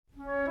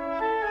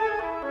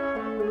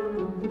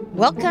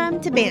Welcome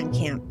to Band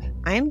Camp.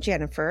 I'm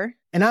Jennifer.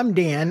 And I'm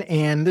Dan,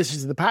 and this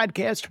is the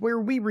podcast where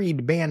we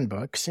read banned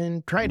books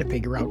and try to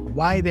figure out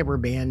why they were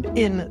banned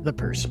in the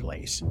first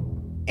place.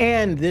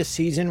 And this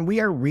season,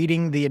 we are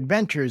reading The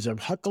Adventures of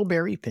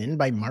Huckleberry Finn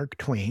by Mark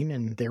Twain,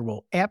 and there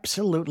will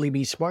absolutely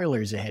be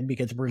spoilers ahead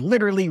because we're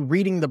literally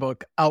reading the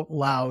book out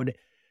loud.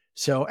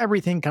 So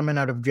everything coming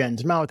out of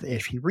Jen's mouth,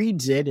 if she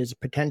reads it, is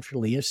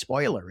potentially a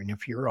spoiler. And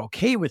if you're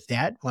okay with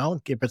that, well,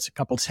 give us a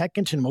couple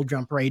seconds and we'll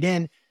jump right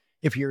in.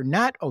 If you're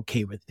not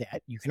okay with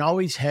that, you can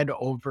always head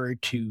over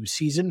to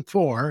season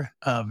 4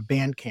 of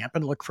Band Camp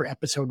and look for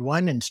episode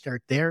 1 and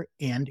start there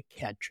and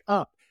catch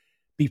up.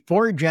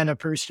 Before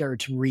Jennifer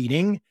starts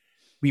reading,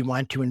 we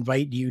want to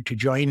invite you to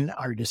join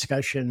our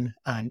discussion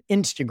on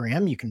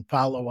Instagram. You can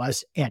follow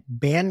us at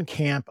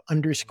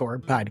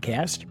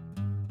bandcamp_podcast.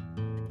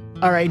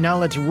 All right, now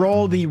let's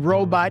roll the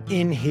robot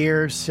in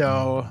here.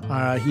 So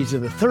he's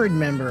the third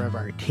member of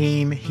our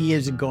team. He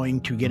is going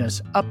to get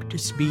us up to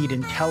speed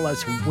and tell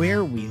us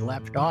where we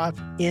left off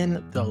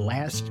in the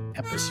last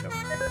episode.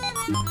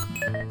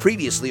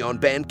 Previously on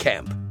Band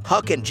Camp,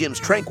 Huck and Jim's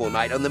tranquil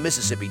night on the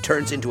Mississippi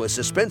turns into a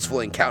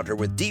suspenseful encounter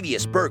with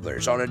devious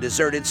burglars on a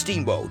deserted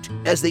steamboat.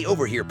 As they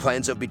overhear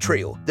plans of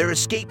betrayal, their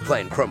escape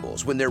plan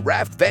crumbles when their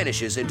raft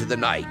vanishes into the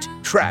night.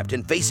 Trapped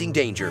and facing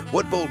danger,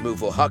 what bold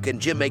move will Huck and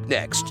Jim make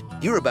next?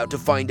 You're about to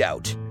find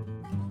out.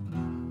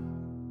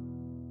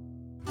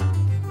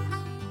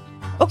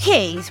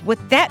 Okay,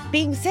 with that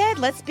being said,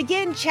 let's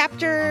begin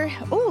chapter,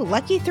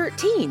 lucky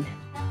 13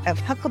 of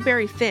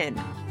Huckleberry Finn.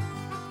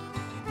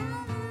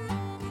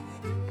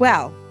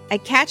 Well, I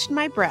catched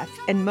my breath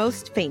and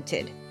most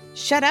fainted.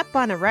 Shut up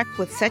on a wreck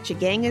with such a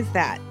gang as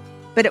that.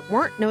 But it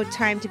weren't no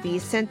time to be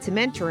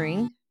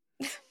sentimentering.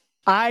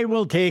 I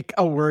will take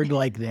a word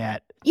like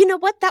that. You know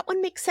what? That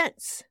one makes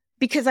sense.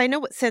 Because I know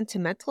what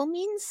sentimental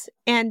means.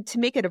 And to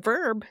make it a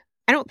verb,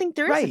 I don't think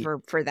there is a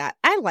verb for that.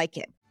 I like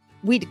it.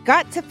 We'd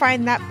got to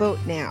find that boat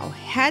now.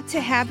 Had to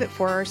have it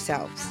for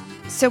ourselves.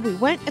 So we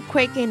went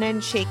a-quaking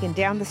and shaking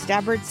down the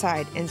starboard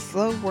side, and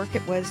slow work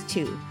it was,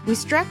 too. We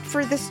struck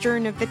for the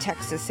stern of the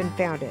Texas and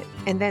found it,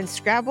 and then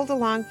scrabbled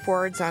along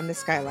forwards on the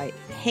skylight,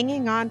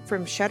 hanging on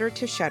from shutter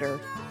to shutter,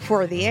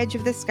 for the edge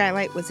of the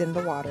skylight was in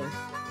the water.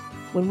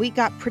 When we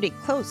got pretty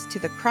close to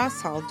the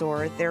cross-hall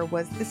door, there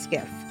was the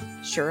skiff.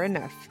 Sure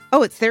enough.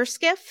 Oh, it's their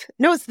skiff?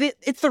 No,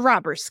 it's the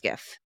robber's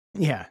skiff.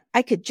 Yeah.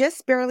 I could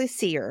just barely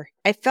see her.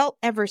 I felt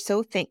ever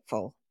so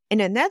thankful. In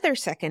another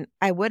second,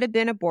 I would have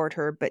been aboard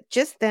her, but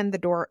just then the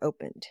door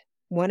opened.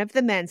 One of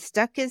the men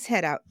stuck his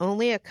head out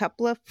only a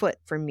couple of foot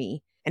from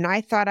me, and I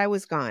thought I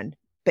was gone.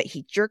 But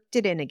he jerked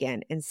it in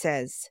again and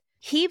says,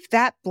 "Heave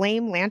that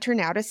blame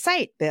lantern out of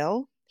sight,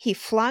 Bill." He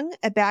flung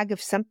a bag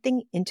of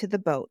something into the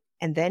boat,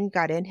 and then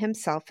got in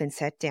himself and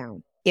sat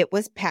down. It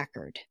was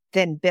Packard.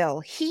 Then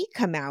Bill, he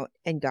come out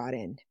and got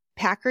in.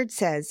 Packard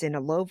says in a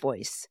low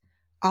voice,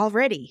 "All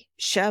ready,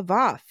 shove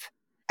off."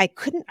 I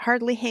couldn't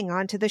hardly hang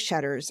on to the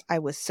shutters, I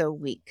was so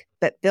weak.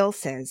 But Bill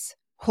says,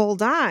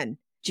 "Hold on.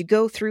 Did you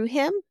go through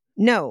him?"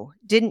 "No.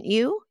 Didn't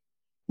you?"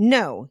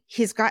 "No.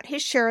 He's got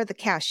his share of the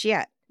cash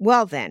yet."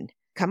 "Well then,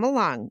 come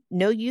along.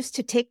 No use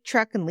to take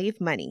truck and leave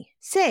money.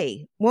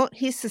 Say, won't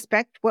he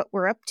suspect what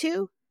we're up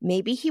to?"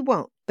 "Maybe he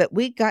won't, but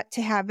we got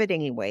to have it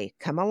anyway.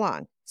 Come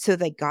along." So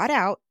they got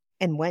out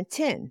and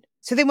went in.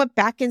 So they went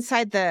back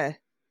inside the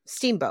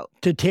steamboat.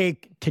 To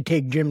take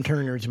Jim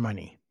Turner's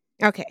money.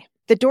 Okay.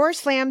 The door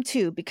slammed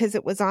to because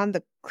it was on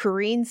the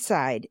careen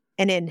side,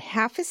 and in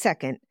half a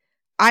second,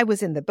 I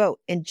was in the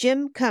boat, and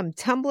Jim come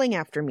tumbling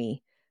after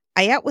me.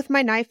 I out with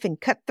my knife and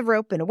cut the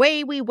rope, and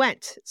away we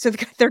went. So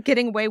they're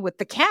getting away with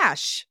the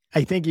cash.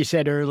 I think you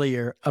said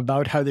earlier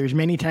about how there's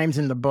many times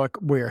in the book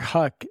where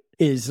Huck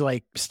is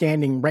like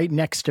standing right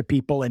next to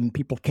people, and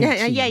people can't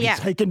see him.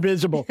 It's like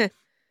invisible.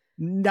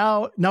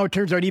 Now it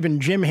turns out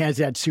even Jim has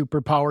that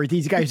superpower.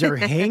 These guys are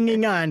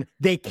hanging on.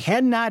 They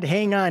cannot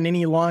hang on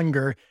any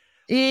longer.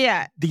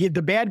 Yeah. The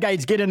bad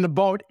guys get in the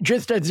boat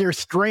just as their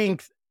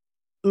strength,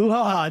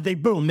 they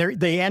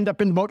end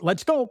up in the boat.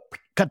 Let's go.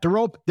 Cut the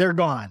rope. They're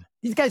gone.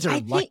 These guys are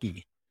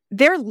lucky.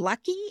 They're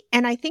lucky.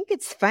 And I think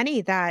it's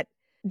funny that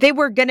they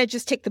were going to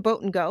just take the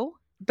boat and go.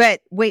 But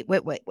wait.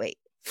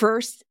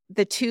 First,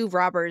 the two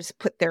robbers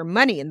put their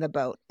money in the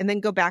boat and then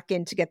go back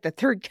in to get the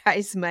third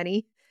guy's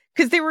money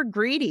because they were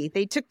greedy.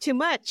 They took too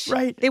much.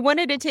 Right. They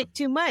wanted to take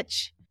too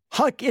much.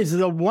 Huck is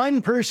the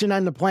one person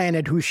on the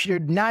planet who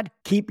should not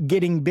keep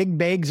getting big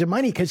bags of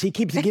money because he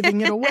keeps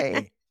giving it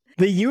away.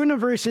 The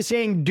universe is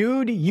saying,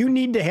 dude, you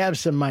need to have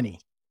some money.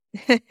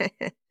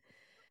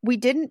 We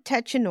didn't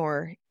touch an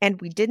oar,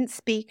 and we didn't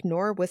speak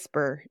nor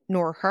whisper,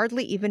 nor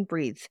hardly even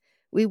breathe.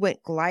 We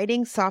went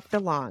gliding soft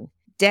along,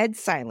 dead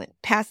silent,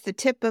 past the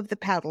tip of the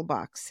paddle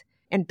box,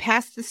 and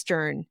past the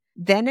stern.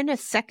 Then in a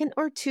second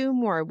or two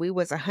more, we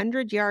was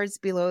 100 yards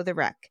below the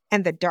wreck,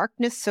 and the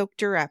darkness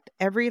soaked her up,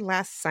 every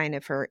last sign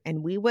of her,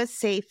 and we was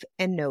safe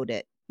and knowed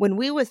it. When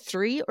we was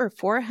 300 or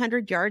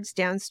 400 yards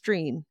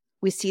downstream,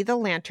 We see the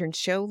lantern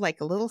show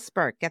like a little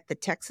spark at the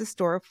Texas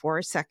store for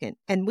a second,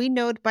 and we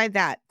knowed by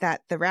that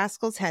the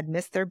rascals had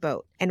missed their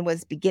boat and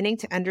was beginning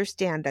to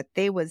understand that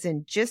they was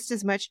in just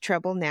as much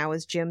trouble now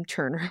as Jim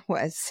Turner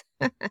was.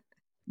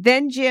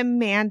 Then Jim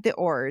manned the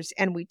oars,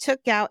 and we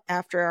took out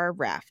after our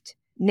raft.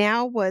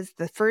 Now was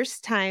the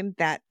first time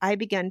that I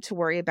begun to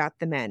worry about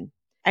the men.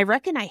 I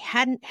reckon I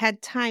hadn't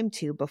had time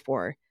to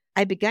before.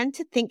 I begun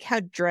to think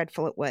how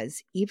dreadful it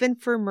was, even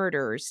for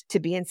murderers, to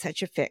be in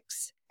such a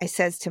fix. I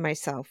says to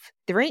myself,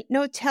 there ain't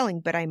no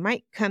telling but I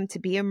might come to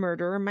be a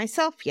murderer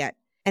myself yet,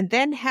 and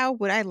then how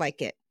would I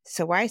like it?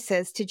 So I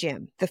says to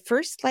Jim, the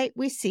first light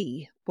we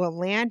see will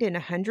land in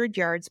 100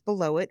 yards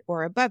below it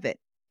or above it,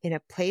 in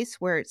a place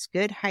where it's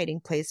good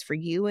hiding place for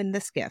you and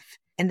the skiff,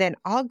 and then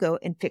I'll go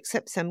and fix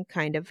up some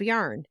kind of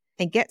yarn,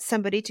 and get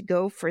somebody to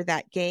go for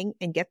that gang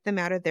and get them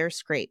out of their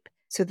scrape,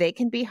 so they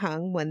can be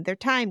hung when their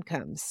time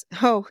comes.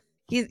 Oh,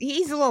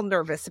 he's a little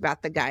nervous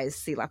about the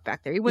guys he left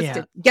back there. He wants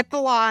to get the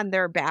law on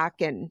their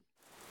back.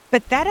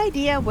 But that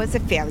idea was a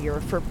failure,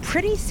 for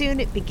pretty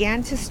soon it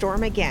began to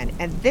storm again,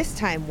 and this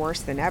time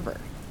worse than ever.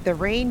 The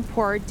rain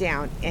poured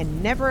down,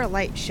 and never a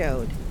light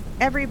showed.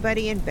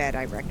 Everybody in bed,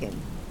 I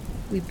reckon.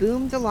 We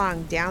boomed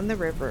along down the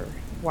river,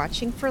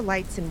 watching for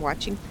lights and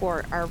watching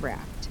for our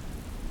raft.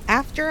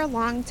 After a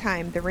long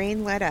time, the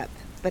rain let up,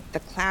 but the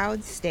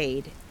clouds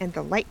stayed, and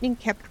the lightning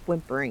kept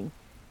whimpering.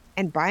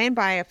 And by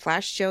a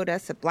flash showed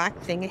us a black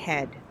thing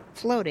ahead,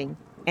 floating,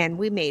 and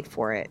we made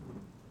for it.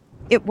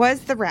 It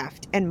was the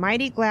raft, and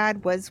mighty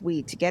glad was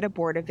we to get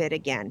aboard of it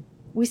again.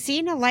 We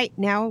seen a light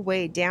now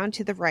away down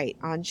to the right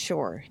on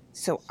shore,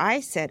 so I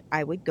said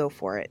I would go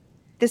for it.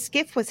 The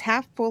skiff was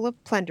half full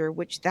of plunder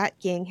which that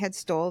gang had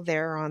stole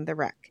there on the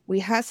wreck.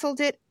 We hustled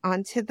it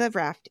onto the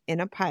raft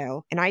in a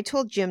pile, and I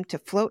told Jim to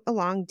float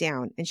along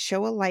down and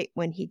show a light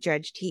when he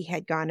judged he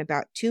had gone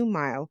about 2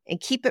 miles,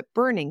 and keep it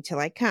burning till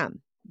I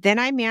come. Then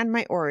I manned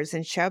my oars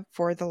and shoved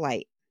for the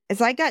light.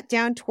 As I got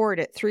down toward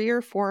it, 3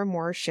 or 4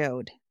 more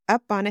showed.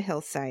 Up on a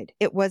hillside.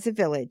 It was a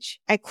village.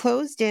 I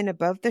closed in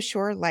above the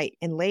shore light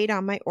and laid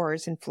on my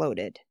oars and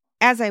floated.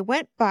 As I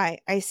went by,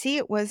 I see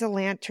it was a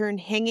lantern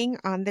hanging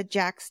on the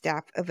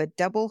jackstaff of a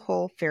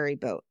double-hull ferry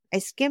boat. I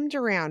skimmed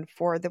around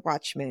for the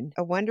watchman,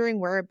 a-wondering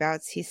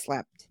whereabouts he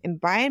slept, and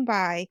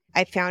by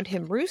I found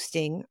him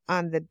roosting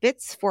on the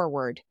bitts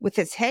forward, with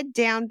his head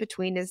down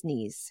between his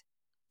knees.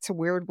 It's a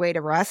weird way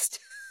to rest.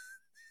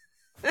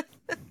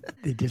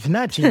 It does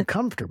not seem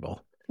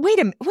comfortable. Wait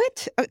a minute.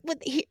 What?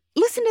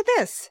 Listen to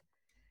this.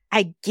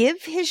 I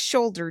give his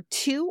shoulder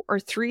 2 or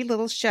 3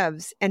 little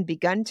shoves and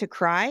begun to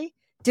cry.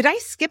 Did I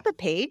skip a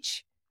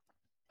page?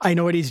 I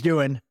know what he's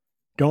doing.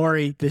 Don't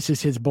worry. This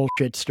is his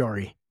bullshit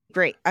story.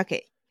 Great.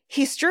 Okay.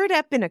 He stirred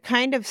up in a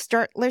kind of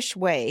startlish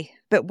way,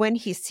 but when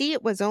he see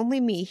it was only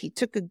me, he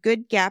took a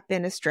good gap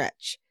and a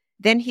stretch.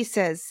 Then he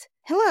says,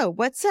 hello,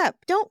 what's up?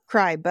 Don't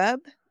cry, bub.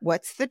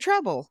 What's the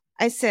trouble?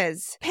 I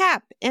says,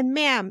 Pap and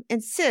Ma'am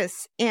and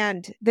Sis,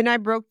 and then I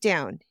broke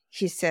down.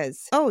 He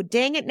says, oh,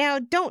 dang it now,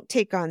 don't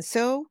take on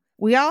so.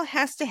 We all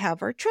has to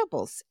have our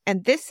troubles,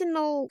 and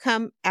this'll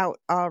come out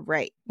all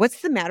right.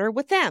 What's the matter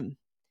with them?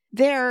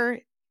 Are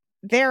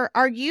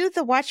you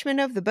the watchman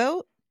of the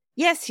boat?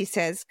 Yes, he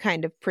says,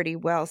 kind of pretty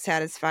well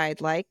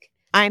satisfied like.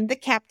 I'm the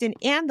captain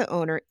and the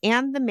owner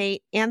and the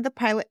mate and the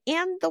pilot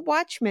and the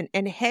watchman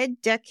and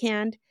head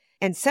deckhand,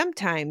 and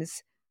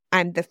sometimes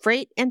I'm the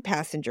freight and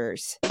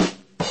passengers.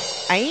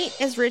 I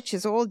ain't as rich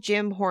as old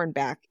Jim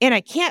Hornback, and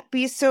I can't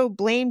be so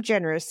blame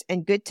generous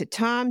and good to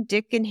Tom,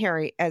 Dick, and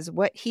Harry as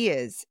what he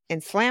is,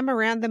 and slam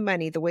around the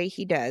money the way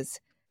he does.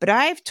 But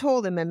I've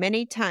told him a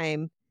many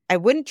time I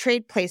wouldn't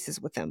trade places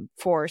with him,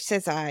 for,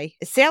 says I,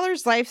 a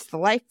sailor's life's the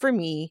life for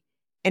me,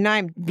 and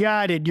I'm...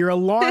 Got it, you're a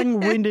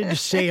long-winded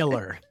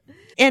sailor.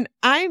 And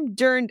I'm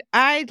derned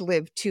I'd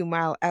live 2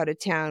 miles out of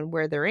town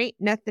where there ain't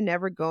nothing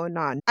ever going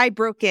on. I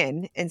broke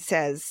in and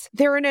says,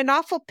 they're in an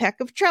awful peck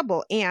of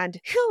trouble, and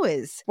who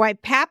is? Why,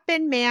 Pap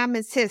and Ma'am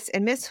and Sis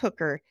and Miss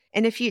Hooker.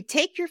 And if you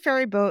take your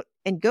ferry boat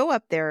and go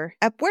up there,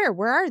 up where?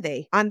 Where are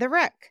they? On the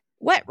wreck.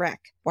 What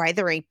wreck? Why,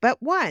 there ain't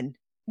but one.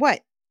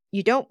 What?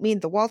 You don't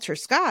mean the Walter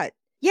Scott?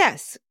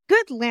 Yes.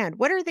 Good land,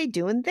 what are they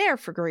doing there,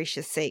 for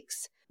gracious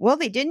sakes? Well,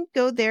 they didn't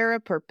go there a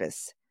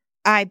purpose.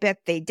 I bet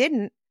they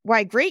didn't.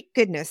 Why, great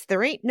goodness,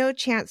 there ain't no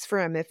chance for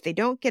 'em if they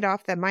don't get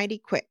off the mighty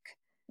quick.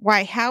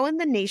 Why, how in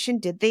the nation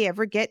did they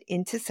ever get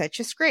into such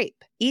a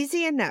scrape?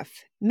 Easy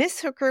enough.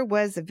 Miss Hooker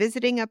was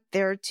a-visiting up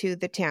there to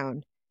the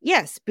town.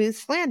 Yes,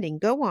 Booth's Landing,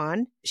 go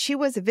on. She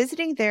was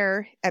a-visiting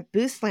there at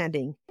Booth's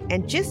Landing,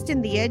 and just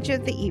in the edge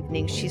of the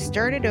evening she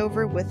started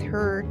over with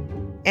her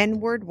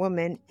N-word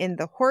woman in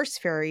the horse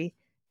ferry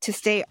to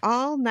stay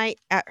all night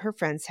at her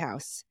friend's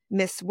house,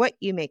 Miss what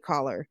you may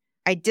call her.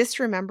 I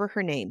disremember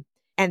her name.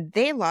 And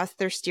they lost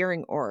their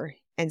steering oar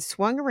and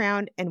swung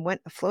around and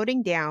went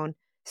floating down,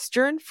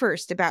 stern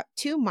first about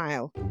 2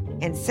 miles,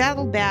 and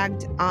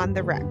saddle-bagged on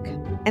the wreck.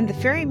 And the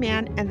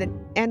ferryman and the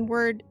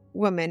N-word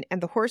woman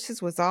and the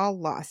horses was all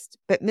lost.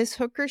 But Miss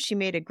Hooker, she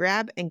made a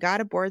grab and got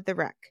aboard the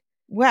wreck.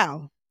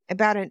 Well,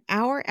 About an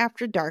hour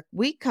after dark,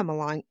 we come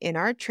along in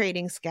our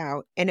trading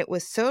scow, and it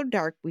was so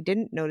dark we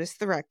didn't notice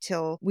the wreck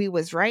till we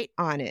was right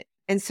on it.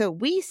 And so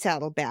we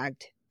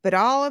saddlebagged. But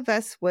all of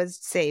us was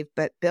saved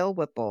but Bill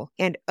Whipple.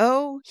 And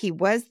oh, he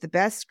was the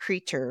best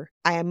creature.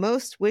 I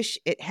most wish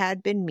it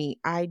had been me,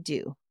 I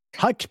do.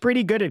 Huck's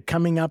pretty good at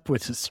coming up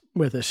with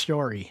a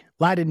story.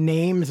 A lot of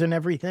names and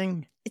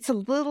everything. It's a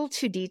little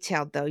too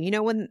detailed, though. You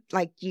know, when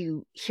like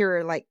you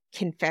hear like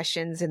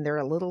confessions and they're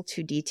a little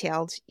too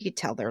detailed, you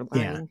tell they're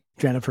lying. Yeah,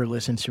 Jennifer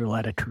listens to a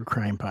lot of true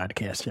crime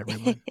podcasts,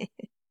 everyone.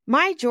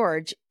 My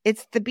George,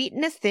 it's the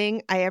beatenest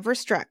thing I ever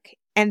struck.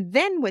 And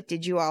then what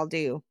did you all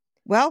do?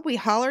 Well, we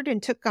hollered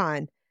and took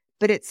on,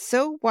 but it's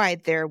so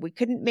wide there we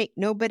couldn't make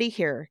nobody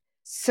hear.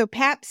 So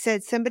Pap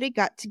said somebody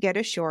got to get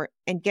ashore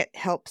and get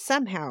help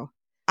somehow.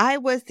 I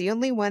was the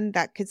only one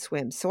that could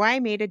swim, so I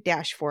made a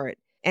dash for it.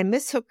 And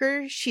Miss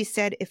Hooker, she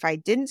said if I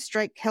didn't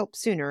strike help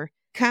sooner,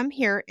 come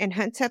here and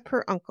hunt up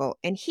her uncle,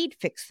 and he'd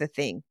fix the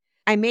thing.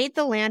 I made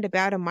the land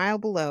about a mile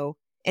below,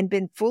 and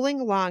been fooling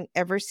along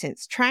ever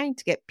since, trying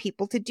to get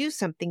people to do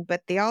something,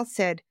 but they all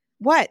said,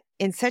 "What,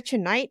 in such a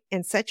night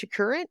and such a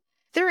current?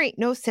 There ain't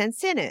no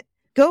sense in it.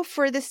 Go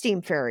for the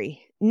steam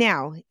ferry.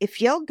 Now,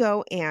 if you'll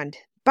go and,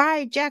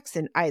 by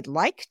Jackson, I'd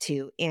like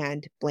to,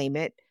 and, blame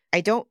it,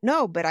 I don't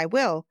know, but I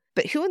will.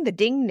 But who in the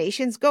ding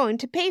nation's going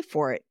to pay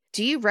for it?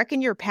 Do you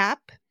reckon your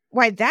pap?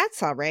 Why,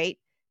 that's all right.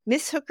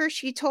 Miss Hooker,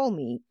 she told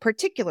me,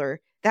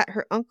 particular, that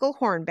her Uncle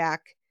Hornback.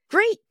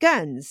 Great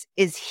guns!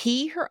 Is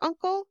he her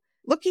uncle?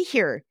 Looky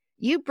here.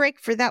 You break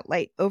for that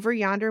light over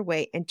yonder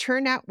way and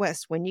turn out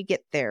west when you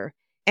get there.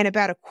 And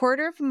about a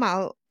quarter of a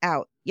mile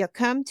out, you'll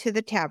come to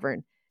the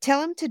tavern.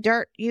 Tell him to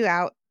dart you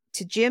out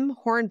to Jim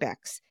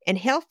Hornbeck's, and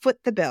he'll foot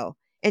the bill.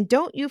 And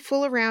don't you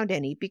fool around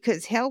any,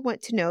 because he'll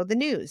want to know the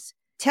news.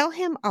 Tell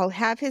him I'll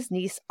have his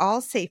niece all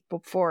safe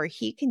before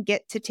he can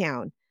get to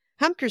town.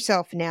 Hump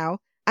yourself now.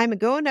 I'm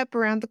a-going up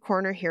around the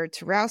corner here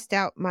to roust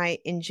out my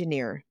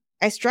engineer.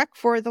 I struck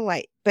for the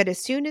light, but as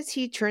soon as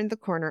he turned the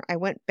corner, I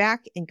went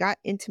back and got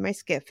into my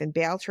skiff and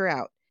bailed her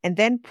out, and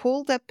then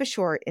pulled up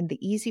ashore in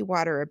the easy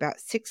water about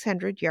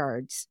 600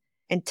 yards,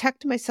 and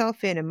tucked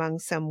myself in among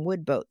some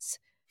wood boats,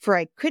 for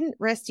I couldn't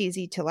rest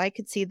easy till I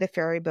could see the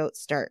ferry boat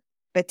start.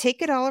 But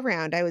take it all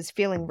around, I was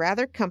feeling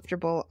rather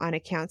comfortable on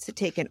accounts of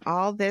taking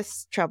all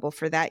this trouble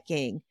for that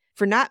gang,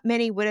 for not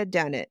many would have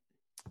done it.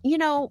 You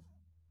know,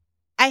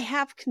 I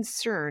have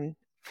concern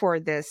for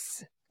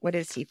this, what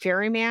is he,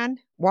 ferryman?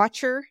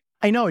 Watcher?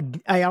 I know,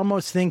 I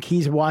almost think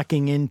he's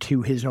walking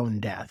into his own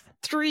death.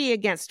 3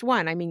 against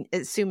 1. I mean,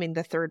 assuming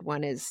the third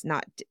one is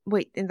not,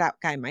 wait, and that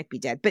guy might be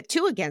dead, but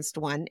 2 against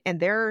 1, and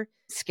they're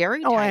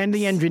scary types. Oh, and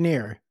the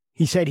engineer.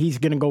 He said he's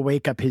going to go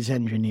wake up his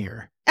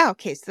engineer. Oh,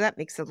 okay, so that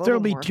makes it a little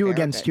There'll more be 2 fair,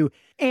 against 2.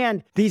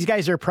 And these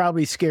guys are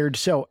probably scared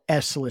so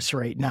S-less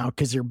right now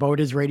because their boat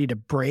is ready to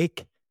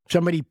break.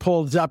 Somebody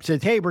pulls up,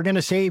 says, hey, we're going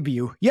to save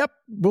you. Yep,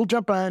 we'll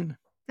jump on.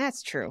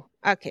 That's true.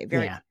 Okay,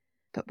 very good.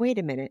 But wait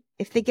a minute.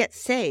 If they get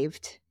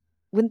saved,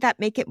 wouldn't that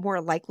make it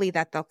more likely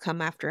that they'll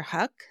come after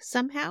Huck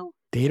somehow?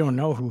 They don't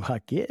know who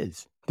Huck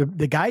is.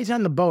 The guys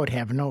on the boat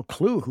have no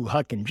clue who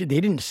Huck and Jim. They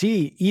didn't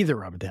see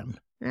either of them.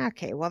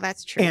 Okay, well,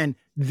 that's true. And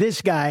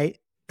this guy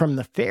from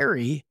the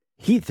ferry,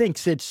 he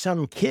thinks it's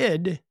some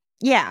kid.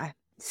 Yeah,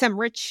 some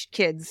rich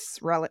kid's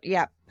relative.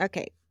 Yeah,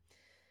 okay.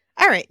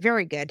 All right,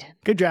 very good.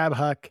 Good job,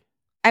 Huck.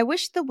 I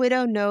wish the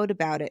widow knowed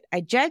about it.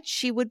 I judge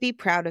she would be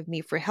proud of me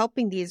for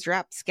helping these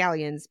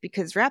rapscallions,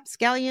 because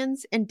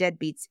rapscallions and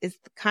deadbeats is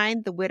the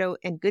kind the widow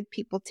and good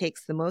people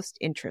takes the most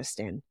interest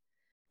in.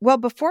 Well,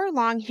 before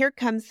long, here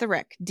comes the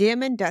wreck,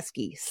 dim and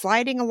dusky,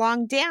 sliding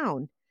along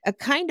down. A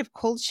kind of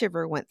cold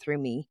shiver went through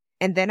me,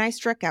 and then I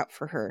struck out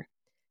for her.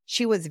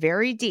 She was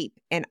very deep,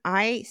 and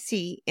I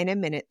see in a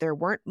minute there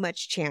weren't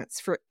much chance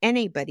for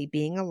anybody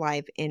being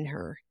alive in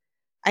her.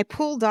 I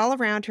pulled all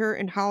around her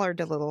and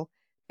hollered a little,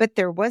 but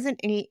there wasn't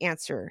any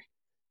answer.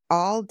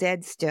 All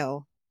dead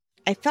still.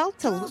 I felt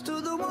a Toast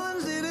to the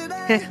ones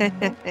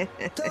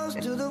that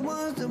Toast to the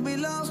ones that we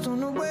lost on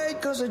the way,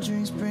 'cause the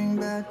drinks bring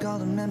back all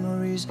the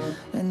memories,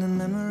 and the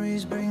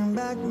memories bring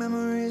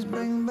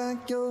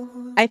back your...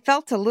 I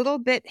felt a little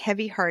bit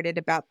heavy-hearted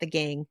about the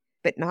gang,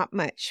 but not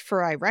much,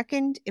 for I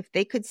reckoned if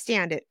they could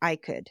stand it, I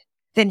could.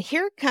 Then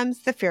here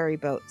comes the ferry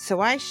boat,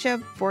 so I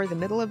shoved for the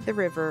middle of the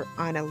river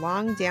on a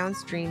long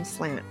downstream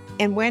slant.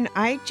 And when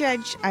I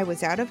judged I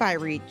was out of eye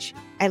reach,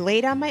 I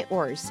laid on my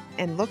oars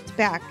and looked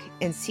back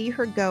and see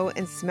her go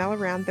and smell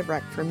around the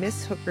wreck for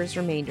Miss Hooker's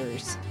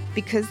remainders,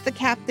 because the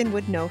captain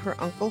would know her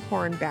Uncle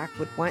Hornback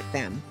would want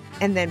them.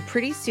 And then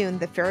pretty soon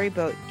the ferry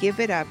boat give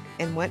it up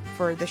and went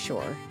for the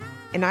shore.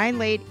 And I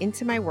laid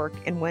into my work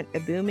and went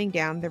a-booming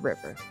down the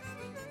river.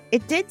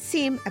 It did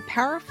seem a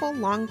powerful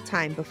long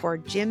time before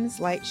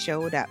Jim's light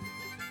showed up,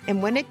 and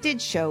when it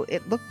did show,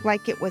 it looked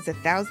like it was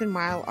 1,000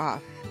 miles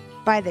off.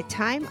 By the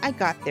time I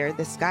got there,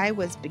 the sky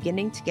was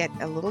beginning to get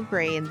a little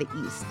gray in the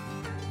east,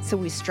 so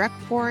we struck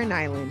for an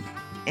island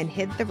and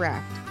hid the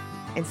raft,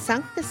 and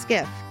sunk the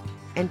skiff,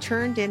 and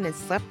turned in and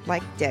slept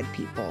like dead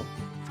people.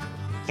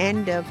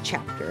 End of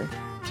chapter.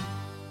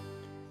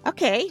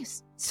 Okay,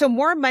 so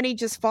more money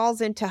just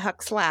falls into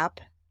Huck's lap.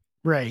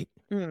 Right.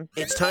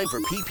 It's time for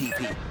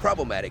PPP,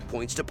 problematic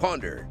points to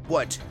ponder.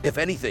 What, if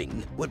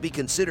anything, would be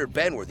considered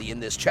ban-worthy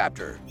in this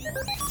chapter?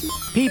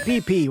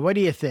 PPP, what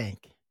do you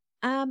think?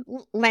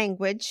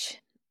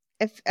 Language.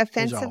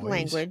 Offensive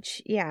always.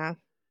 language. Yeah.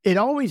 It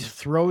always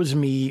throws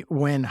me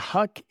when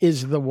Huck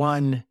is the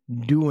one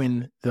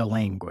doing the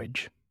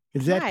language.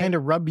 Does that Right. kind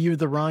of rub you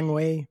the wrong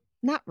way?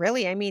 Not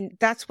really. I mean,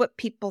 that's what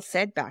people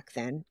said back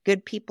then.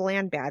 Good people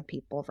and bad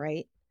people,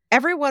 right?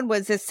 Everyone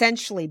was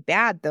essentially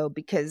bad, though,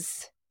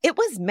 because it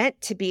was meant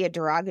to be a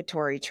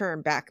derogatory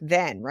term back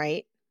then,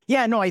 right?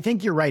 Yeah, no, I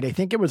think you're right. I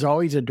think it was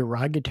always a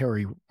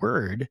derogatory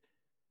word.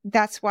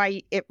 That's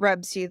why it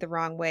rubs you the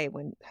wrong way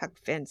when Huck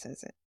Finn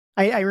says it.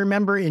 I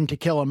remember in To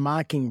Kill a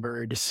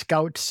Mockingbird,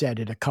 Scout said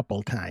it a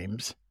couple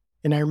times.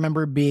 And I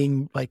remember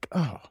being like,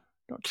 oh,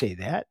 don't say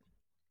that.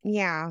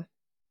 Yeah.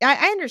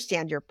 I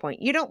understand your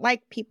point. You don't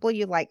like people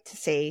you like to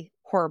say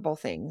horrible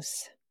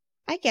things.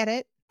 I get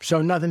it.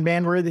 So nothing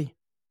ban-worthy?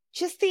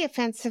 Just the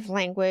offensive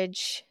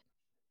language.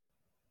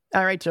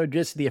 All right, so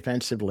just the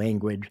offensive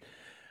language.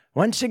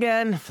 Once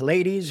again,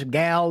 ladies,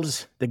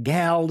 gals, the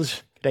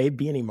gals. Could I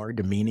be any more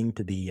demeaning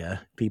to the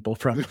people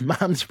from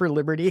Moms for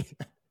Liberty?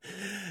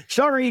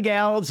 Sorry,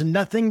 gals,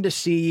 nothing to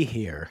see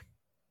here.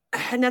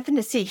 Nothing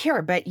to see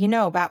here, but you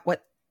know about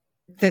what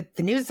the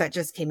news that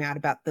just came out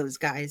about those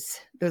guys,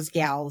 those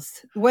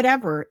gals,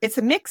 whatever. It's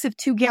a mix of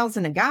two gals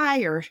and a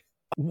guy, or...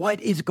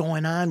 What is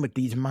going on with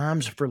these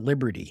Moms for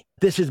Liberty?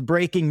 This is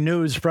breaking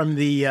news from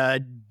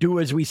the do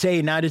as we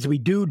say, not as we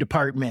do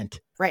department.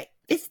 Right.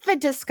 It's the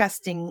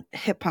disgusting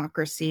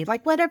hypocrisy.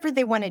 Like, whatever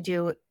they want to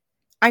do.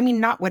 I mean,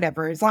 not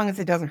whatever, as long as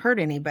it doesn't hurt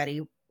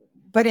anybody.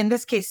 But in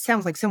this case, it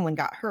sounds like someone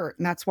got hurt,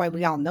 and that's why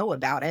we all know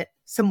about it.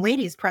 Some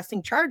ladies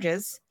pressing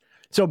charges.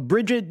 So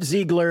Bridget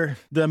Ziegler,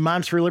 the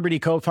Moms for Liberty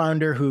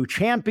co-founder who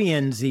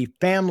champions the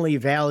family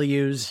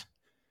values,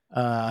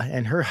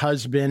 and her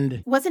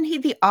husband. Wasn't he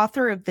the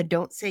author of the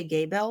Don't Say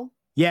Gay bill?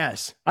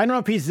 Yes. I don't know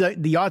if he's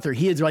the author.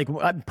 He is like,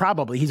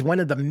 probably. He's one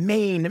of the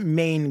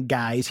main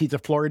guys. He's a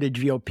Florida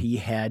GOP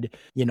head.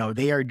 You know,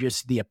 they are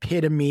just the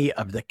epitome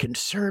of the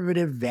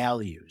conservative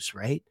values,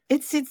 right?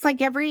 It's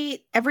like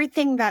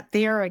everything that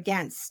they are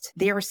against,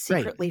 they are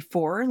secretly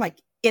for,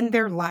 like in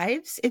their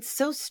lives. It's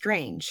so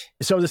strange.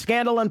 So the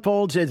scandal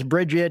unfolds as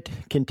Bridget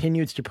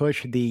continues to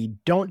push the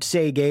Don't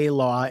Say Gay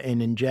law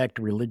and inject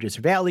religious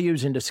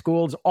values into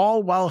schools,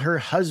 all while her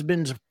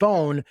husband's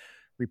phone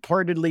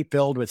reportedly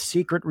filled with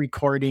secret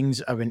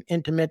recordings of an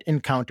intimate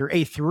encounter,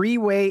 a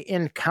three-way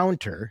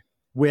encounter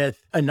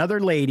with another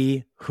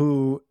lady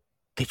who,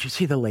 did you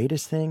see the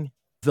latest thing?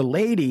 The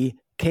lady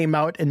came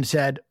out and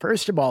said,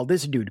 first of all,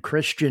 this dude,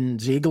 Christian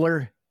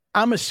Ziegler,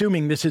 I'm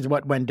assuming this is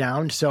what went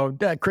down. So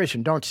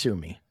Christian, don't sue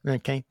me.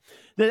 Okay.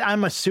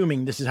 I'm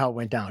assuming this is how it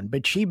went down,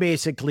 but she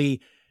basically,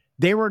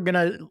 they were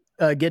going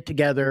to get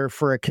together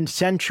for a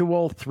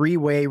consensual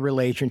three-way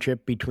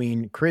relationship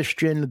between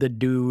Christian, the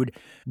dude,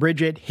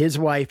 Bridget, his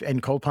wife,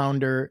 and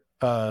co-founder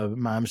of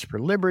Moms for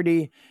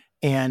Liberty,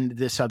 and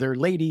this other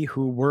lady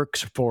who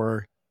works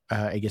for,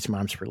 I guess,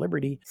 Moms for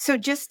Liberty. So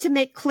just to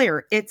make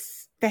clear,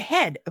 it's the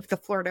head of the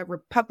Florida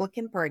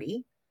Republican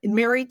Party,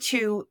 married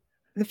to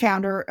the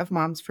founder of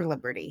Moms for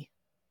Liberty.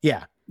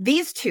 Yeah.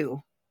 These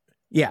two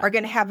are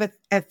going to have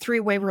a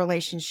three-way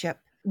relationship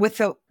with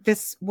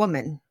this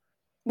woman.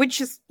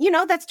 Which is,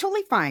 that's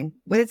totally fine.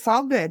 It's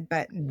all good,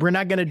 but we're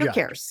not going to judge. Who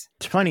cares?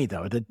 It's funny,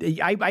 though, that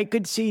I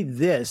could see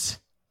this,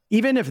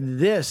 even if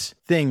this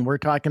thing we're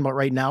talking about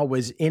right now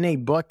was in a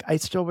book, I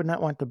still would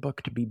not want the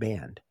book to be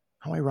banned.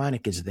 How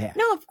ironic is that?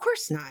 No, of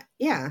course not.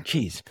 Yeah.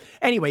 Jeez.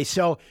 Anyway,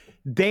 so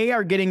they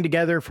are getting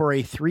together for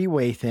a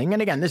three-way thing.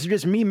 And again, this is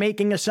just me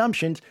making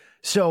assumptions.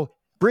 So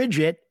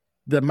Bridget,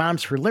 the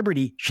Moms for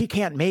Liberty, she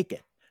can't make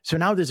it. So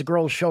now this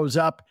girl shows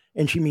up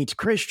and she meets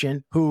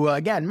Christian, who,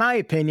 again, my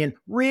opinion,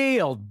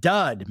 real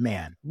dud,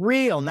 man.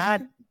 Real,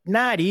 not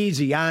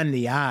easy on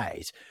the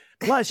eyes.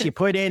 Plus, you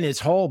put in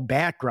his whole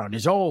background,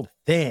 his whole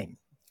thing.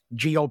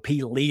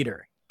 GOP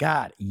leader.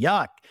 God,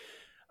 yuck.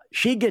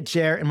 She gets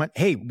there and went,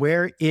 hey,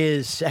 where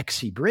is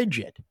sexy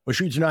Bridget? Well,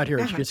 she's not here.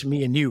 It's just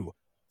me and you.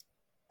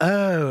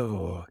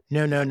 Oh,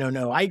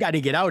 no. I got to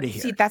get out of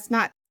here. See, that's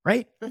not.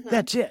 Right? Mm-hmm.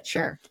 That's it.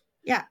 Sure.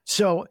 Yeah.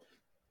 So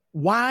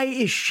why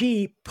is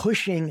she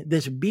pushing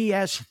this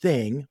BS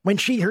thing when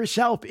she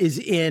herself is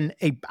in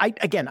I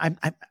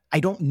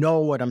don't know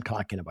what I'm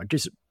talking about.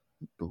 Just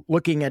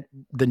looking at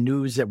the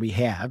news that we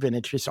have, and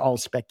it's just all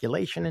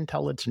speculation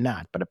until it's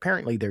not. But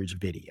apparently there's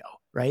video,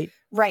 right?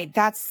 Right.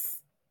 That's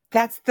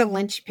the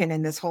linchpin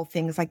in this whole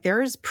thing. It's like,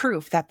 there is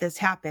proof that this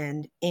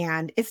happened,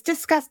 and it's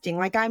disgusting.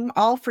 Like, I'm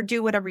all for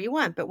do whatever you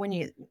want, but when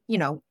you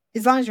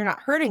as long as you're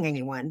not hurting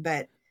anyone.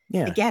 But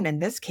again, in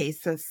this case,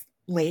 this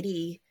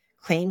lady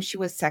claims she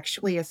was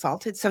sexually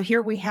assaulted. So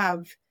here we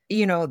have,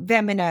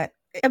 them in a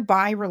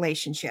bi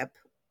relationship.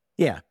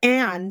 Yeah.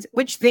 And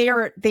which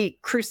they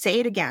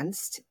crusade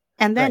against.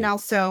 And then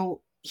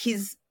also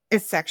he's a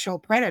sexual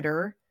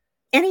predator.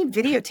 And he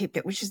videotaped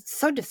it, which is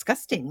so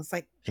disgusting. It's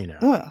like,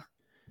 ugh.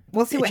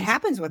 We'll see what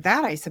happens with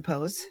that, I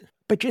suppose.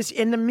 But just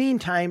in the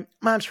meantime,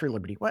 Moms for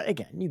Liberty, well,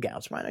 again, you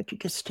gals, why don't you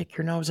just stick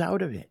your nose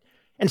out of it?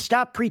 And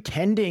stop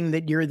pretending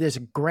that you're this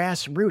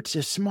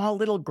small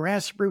little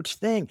grassroots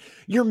thing.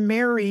 You're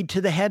married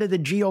to the head of the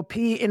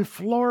GOP in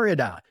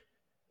Florida.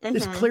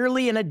 There's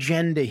clearly an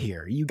agenda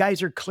here. You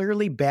guys are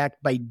clearly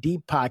backed by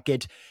deep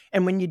pockets.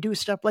 And when you do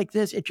stuff like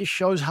this, it just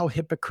shows how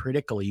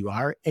hypocritical you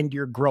are. And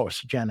you're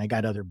gross. Jen, I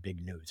got other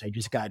big news. I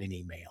just got an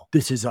email.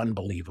 This is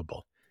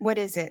unbelievable. What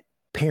is it?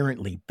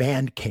 Apparently,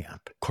 Bandcamp,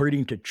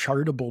 according to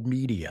Chartable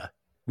Media,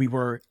 we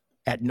were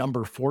at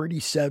number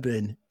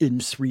 47 in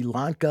Sri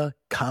Lanka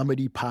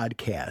comedy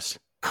podcasts.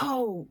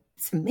 Oh,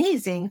 it's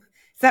amazing.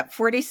 Is that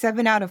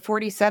 47 out of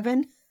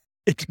 47?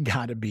 It's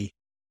gotta be.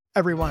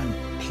 Everyone,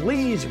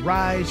 please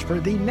rise for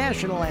the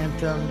national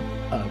anthem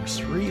of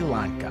Sri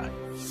Lanka.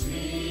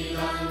 Sri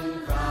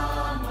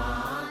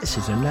Lanka. This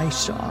is a nice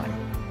song.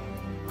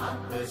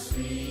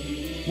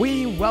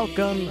 We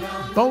welcome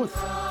both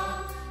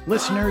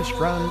listeners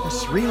from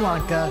Sri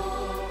Lanka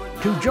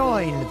to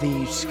join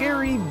the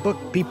Scary Book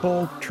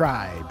People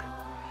tribe.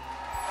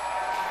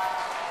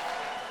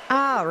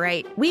 All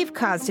right, we've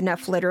caused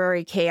enough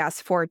literary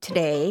chaos for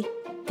today.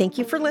 Thank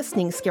you for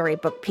listening, Scary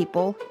Book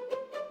People.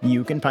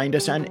 You can find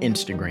us on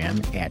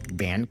Instagram at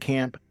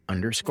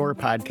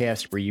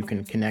bandcamp_podcast, where you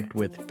can connect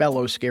with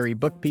fellow Scary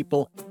Book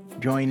People,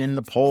 join in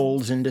the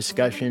polls and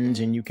discussions,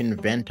 and you can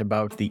vent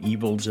about the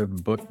evils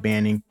of book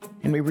banning.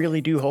 And we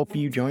really do hope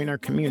you join our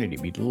community.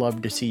 We'd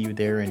love to see you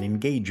there and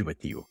engage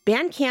with you.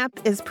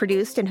 Bandcamp is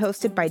produced and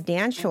hosted by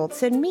Dan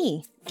Schultz and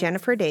me,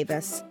 Jennifer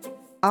Davis.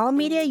 All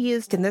media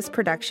used in this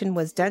production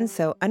was done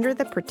so under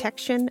the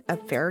protection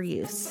of fair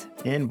use.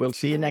 And we'll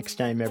see you next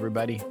time,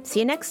 everybody.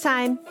 See you next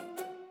time.